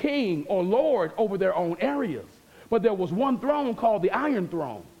own king or lord over their own areas. But there was one throne called the Iron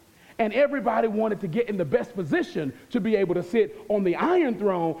Throne. And everybody wanted to get in the best position to be able to sit on the Iron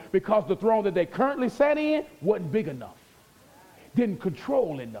Throne because the throne that they currently sat in wasn't big enough. Didn't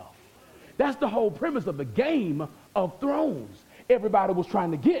control enough. That's the whole premise of the Game of Thrones. Everybody was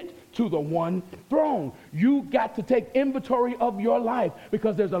trying to get to the one throne. You got to take inventory of your life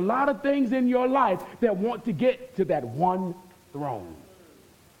because there's a lot of things in your life that want to get to that one throne.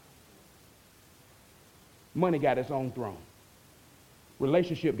 Money got its own throne.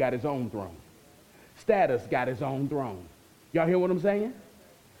 Relationship got its own throne. Status got its own throne. Y'all hear what I'm saying?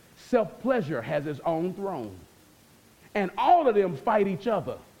 Self-pleasure has its own throne. And all of them fight each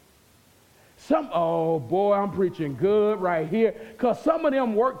other. Oh boy, I'm preaching good right here. Because some of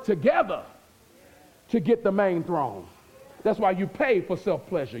them work together to get the main throne. That's why you pay for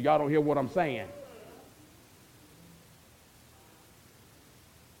self-pleasure. Y'all don't hear what I'm saying.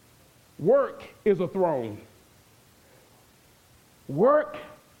 Work is a throne. Work,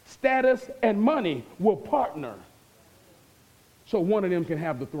 status, and money will partner so one of them can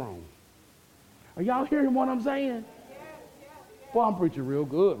have the throne. Are y'all hearing what I'm saying? Boy, I'm preaching real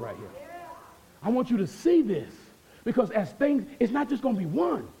good right here. I want you to see this because as things, it's not just going to be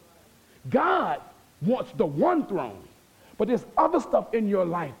one. God wants the one throne, but there's other stuff in your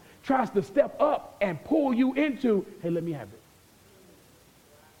life tries to step up and pull you into, hey, let me have it.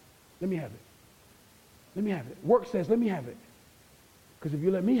 Let me have it. Let me have it. Work says, let me have it. Because if you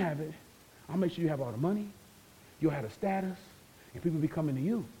let me have it, I'll make sure you have all the money, you'll have the status, and people will be coming to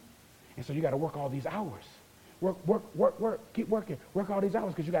you. And so you got to work all these hours. Work, keep working. Work all these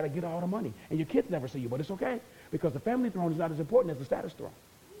hours because you got to get all the money. And your kids never see you, but it's okay because the family throne is not as important as the status throne.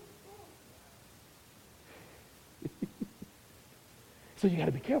 So you got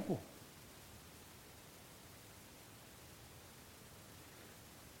to be careful.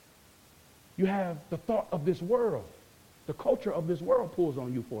 You have the thought of this world. The culture of this world pulls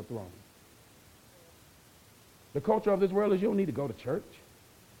on you for a throne. The culture of this world is you don't need to go to church.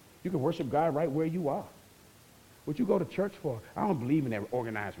 You can worship God right where you are. What you go to church for? I don't believe in that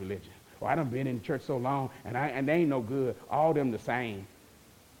organized religion. Or I done been in church so long and they ain't no good. All them the same.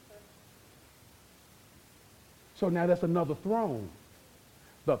 So now that's another throne.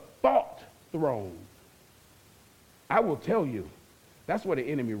 The thought throne. I will tell you, that's where the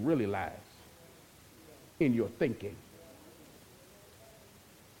enemy really lies. In your thinking.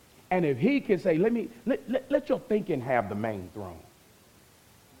 And if he can say, let your thinking have the main throne.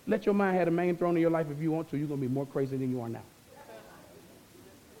 Let your mind have the main throne in your life if you want to. You're going to be more crazy than you are now.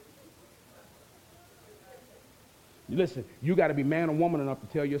 Listen, you got to be man or woman enough to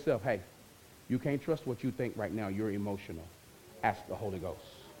tell yourself, hey, you can't trust what you think right now. You're emotional. Ask the Holy Ghost.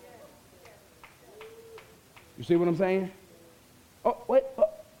 You see what I'm saying? Oh, wait,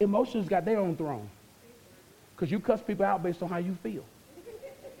 emotions got their own throne. Because you cuss people out based on how you feel.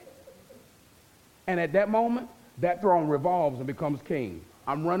 And at that moment, that throne revolves and becomes king.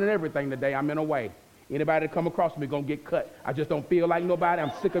 I'm running everything today. I'm in a way. Anybody that come across me gonna get cut. I just don't feel like nobody.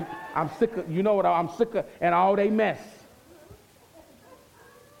 I'm sick of, you know what, I'm sick of, and all they mess.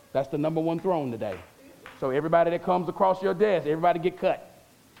 That's the number one throne today. So everybody that comes across your desk, everybody get cut.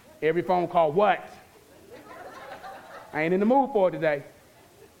 Every phone call, what? I ain't in the mood for it today.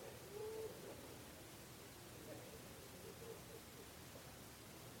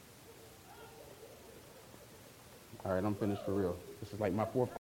 All right, I'm finished for real. This is like my fourth